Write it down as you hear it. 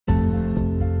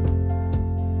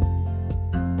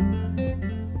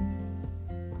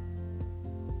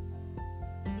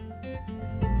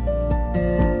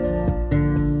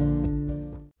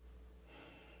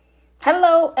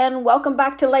Hello, and welcome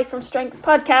back to Life from Strengths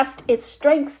podcast. It's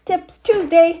Strengths Tips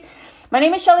Tuesday. My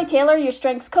name is Shelly Taylor, your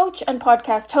Strengths coach and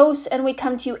podcast host, and we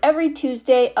come to you every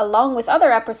Tuesday along with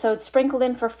other episodes sprinkled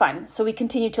in for fun, so we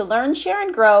continue to learn, share,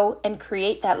 and grow, and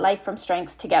create that Life from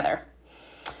Strengths together.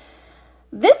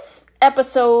 This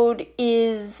episode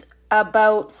is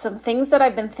about some things that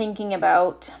I've been thinking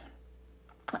about,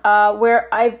 where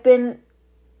I've been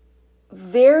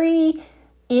very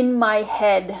in my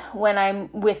head when I'm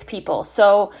with people.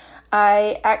 So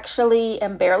I actually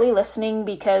am barely listening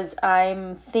because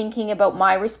I'm thinking about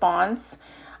my response.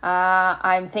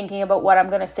 I'm thinking about what I'm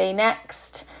going to say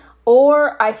next,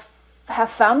 or I have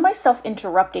found myself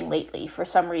interrupting lately for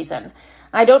some reason.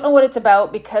 I don't know what it's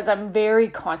about because I'm very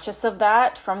conscious of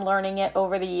that from learning it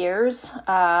over the years,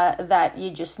 that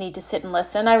you just need to sit and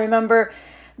listen. I remember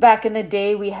back in the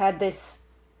day we had this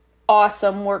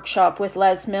awesome workshop with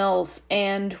Les Mills,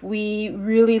 and we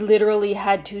really literally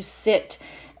had to sit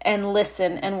and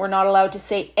listen, and we're not allowed to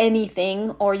say anything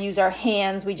or use our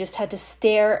hands. We just had to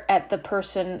stare at the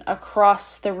person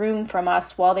across the room from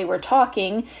us while they were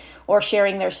talking or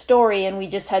sharing their story, and we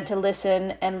just had to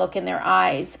listen and look in their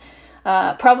eyes.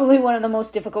 Probably one of the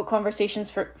most difficult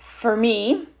conversations for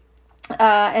me,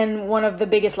 and one of the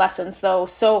biggest lessons though.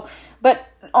 But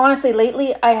honestly,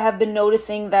 lately I have been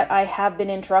noticing that I have been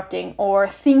interrupting or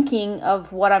thinking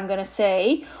of what I'm going to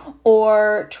say,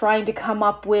 or trying to come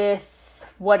up with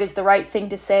what is the right thing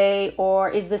to say, or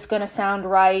is this going to sound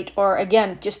right? Or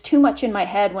again, just too much in my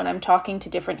head when I'm talking to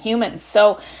different humans.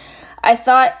 So I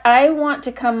thought I want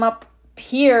to come up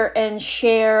here and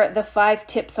share the 5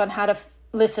 tips on how to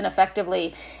listen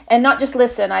effectively. And not just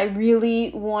listen, I really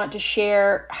want to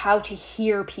share how to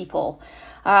hear people.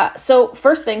 So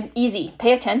first thing, easy,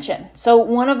 pay attention. So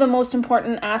one of the most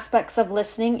important aspects of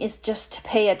listening is just to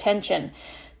pay attention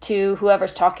to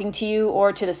whoever's talking to you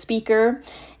or to the speaker,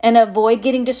 and avoid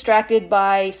getting distracted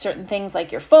by certain things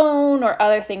like your phone or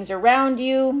other things around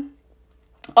you.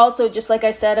 Also, just like I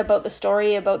said about the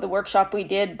story about the workshop we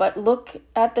did, but look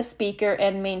at the speaker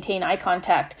and maintain eye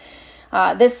contact.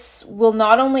 This will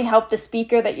not only help the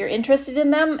speaker that you're interested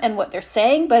in them and what they're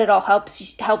saying, but it all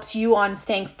helps you on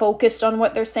staying focused on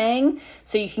what they're saying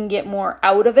so you can get more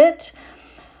out of it.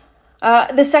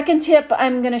 The second tip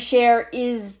I'm going to share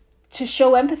is to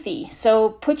show empathy. So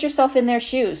put yourself in their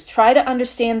shoes. Try to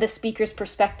understand the speaker's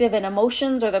perspective and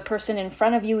emotions, or the person in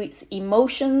front of you's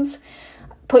emotions.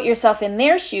 Put yourself in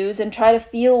their shoes and try to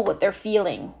feel what they're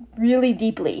feeling really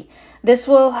deeply. This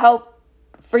will help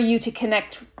for you to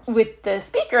connect with the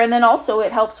speaker, and then also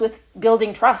it helps with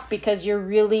building trust because you're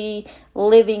really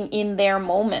living in their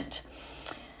moment.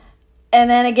 And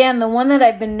then again, the one that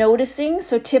I've been noticing,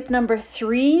 so tip number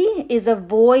 3 is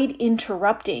avoid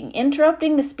interrupting.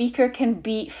 Interrupting the speaker can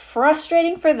be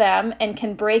frustrating for them and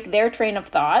can break their train of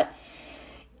thought.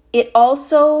 It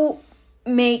also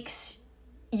makes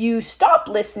you stop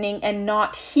listening and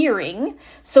not hearing.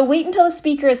 So wait until the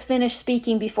speaker has finished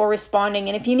speaking before responding.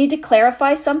 And if you need to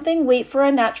clarify something, wait for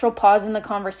a natural pause in the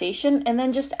conversation and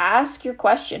then just ask your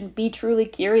question. Be truly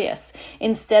curious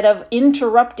instead of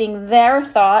interrupting their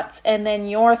thoughts and then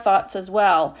your thoughts as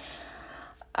well.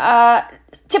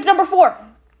 Tip number 4.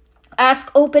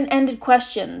 Ask open-ended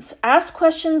questions. Ask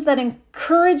questions that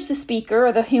encourage the speaker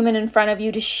or the human in front of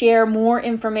you to share more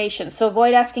information. So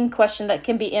avoid asking questions that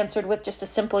can be answered with just a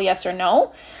simple yes or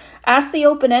no. Ask the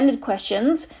open-ended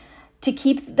questions to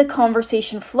keep the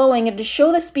conversation flowing and to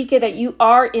show the speaker that you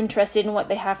are interested in what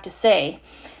they have to say.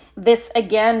 This,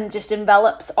 again, just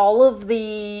envelops all of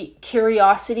the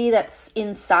curiosity that's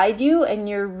inside you, and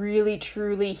you're really,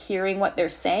 truly hearing what they're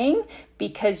saying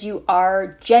because you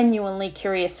are genuinely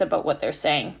curious about what they're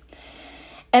saying.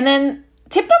 And then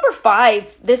tip number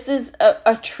 5, this is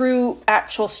a true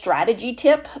actual strategy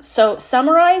tip. So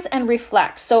summarize and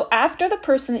reflect. So after the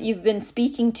person that you've been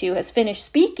speaking to has finished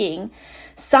speaking,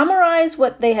 summarize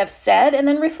what they have said and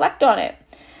then reflect on it.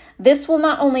 This will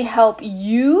not only help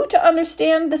you to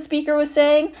understand the speaker was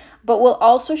saying, but will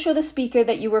also show the speaker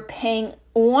that you were paying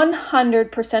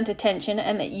 100% attention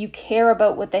and that you care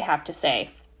about what they have to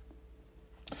say.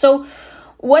 So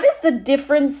what is the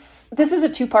difference? This is a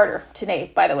 2-parter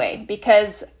today, by the way,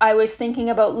 because I was thinking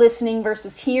about listening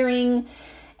versus hearing.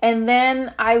 And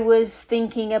then I was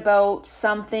thinking about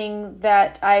something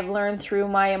that I've learned through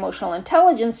my emotional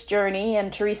intelligence journey,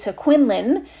 and Teresa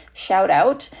Quinlan, shout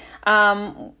out.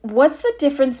 What's the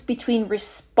difference between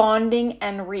responding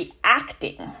and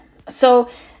reacting? So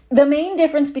the main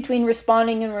difference between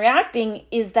responding and reacting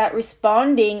is that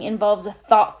responding involves a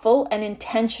thoughtful and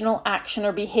intentional action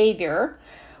or behavior,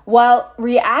 while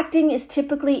reacting is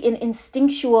typically an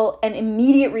instinctual and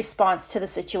immediate response to the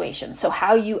situation. So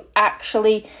how you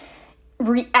actually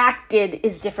reacted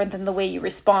is different than the way you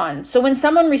respond. So when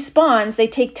someone responds, they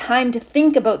take time to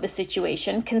think about the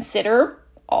situation, consider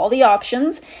all the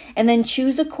options, and then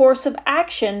choose a course of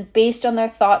action based on their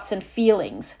thoughts and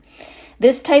feelings.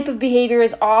 This type of behavior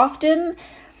is often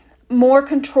more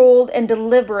controlled and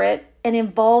deliberate and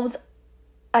involves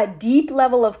a deep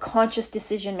level of conscious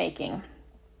decision making.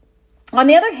 On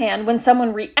the other hand, when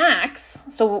someone reacts,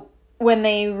 so when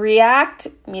they react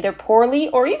either poorly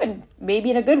or even maybe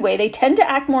in a good way, they tend to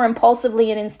act more impulsively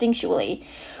and instinctually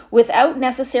without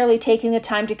necessarily taking the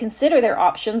time to consider their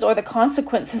options or the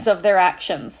consequences of their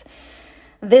actions.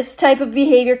 This type of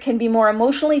behavior can be more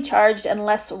emotionally charged and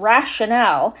less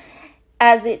rational,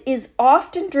 as it is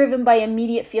often driven by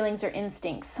immediate feelings or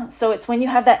instincts. So it's when you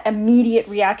have that immediate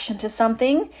reaction to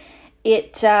something,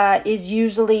 it is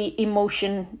usually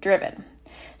emotion driven.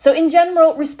 So in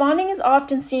general, responding is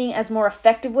often seen as a more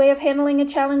effective way of handling a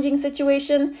challenging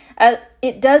situation.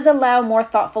 It does allow more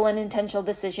thoughtful and intentional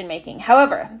decision making.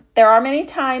 However, there are many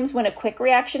times when a quick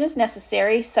reaction is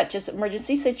necessary, such as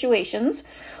emergency situations,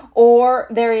 or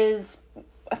there is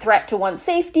a threat to one's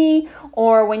safety,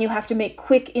 or when you have to make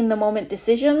quick in-the-moment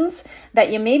decisions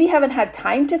that you maybe haven't had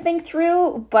time to think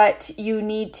through, but you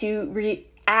need to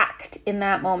react in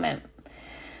that moment.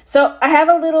 So I have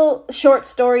a little short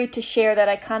story to share that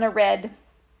I kind of read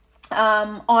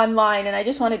online, and I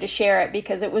just wanted to share it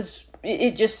because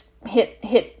it just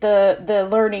hit the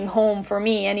learning home for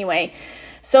me anyway.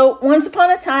 So once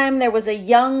upon a time, there was a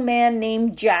young man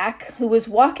named Jack who was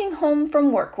walking home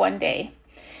from work one day.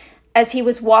 As he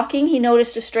was walking, he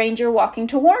noticed a stranger walking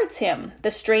towards him.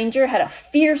 The stranger had a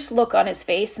fierce look on his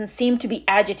face and seemed to be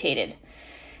agitated.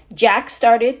 Jack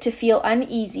started to feel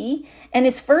uneasy, and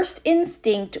his first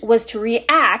instinct was to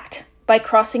react by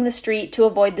crossing the street to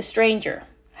avoid the stranger.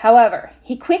 However,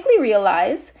 he quickly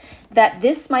realized that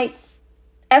this might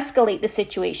escalate the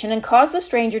situation and cause the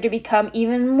stranger to become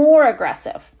even more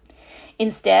aggressive.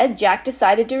 Instead, Jack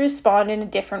decided to respond in a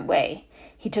different way.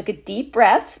 He took a deep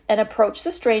breath and approached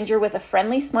the stranger with a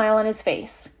friendly smile on his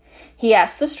face. He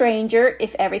asked the stranger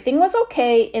if everything was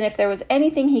okay and if there was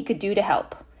anything he could do to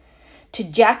help. To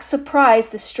Jack's surprise,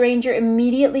 the stranger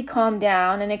immediately calmed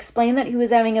down and explained that he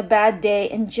was having a bad day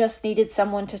and just needed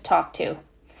someone to talk to.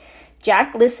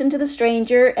 Jack listened to the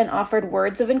stranger and offered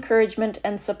words of encouragement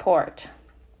and support.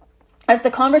 As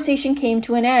the conversation came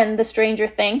to an end, the stranger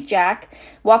thanked Jack,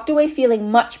 walked away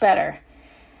feeling much better.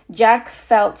 Jack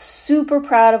felt super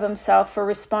proud of himself for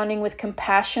responding with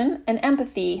compassion and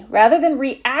empathy rather than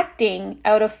reacting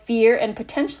out of fear and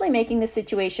potentially making the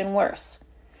situation worse.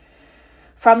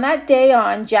 From that day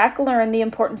on, Jack learned the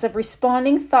importance of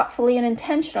responding thoughtfully and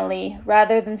intentionally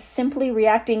rather than simply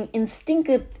reacting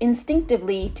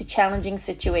instinctively to challenging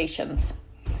situations.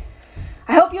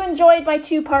 I hope you enjoyed my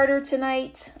two-parter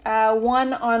tonight,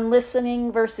 one on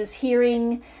listening versus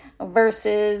hearing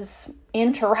versus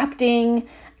interrupting.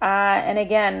 And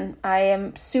again, I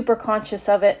am super conscious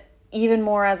of it even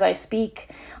more as I speak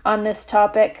on this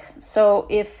topic. So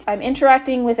if I'm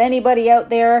interacting with anybody out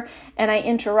there and I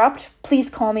interrupt, please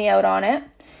call me out on it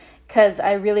because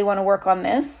I really want to work on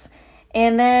this.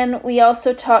 And then we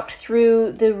also talked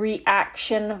through the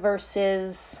reaction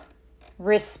versus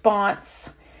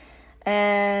response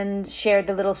and shared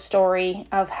the little story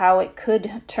of how it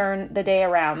could turn the day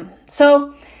around.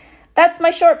 So that's my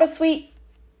short but sweet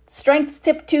Strengths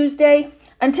Tip Tuesday.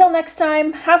 Until next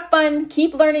time, have fun,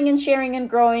 keep learning and sharing and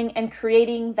growing and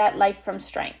creating that life from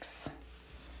strengths.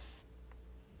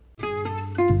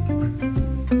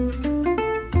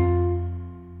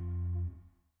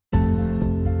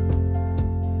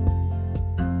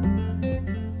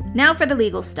 Now for the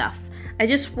legal stuff. I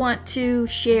just want to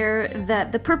share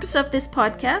that the purpose of this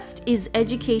podcast is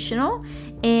educational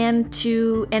and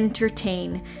to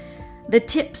entertain. The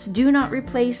tips do not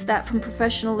replace that from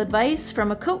professional advice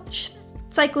from a coach,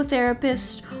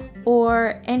 psychotherapist,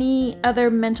 or any other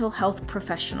mental health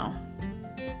professional.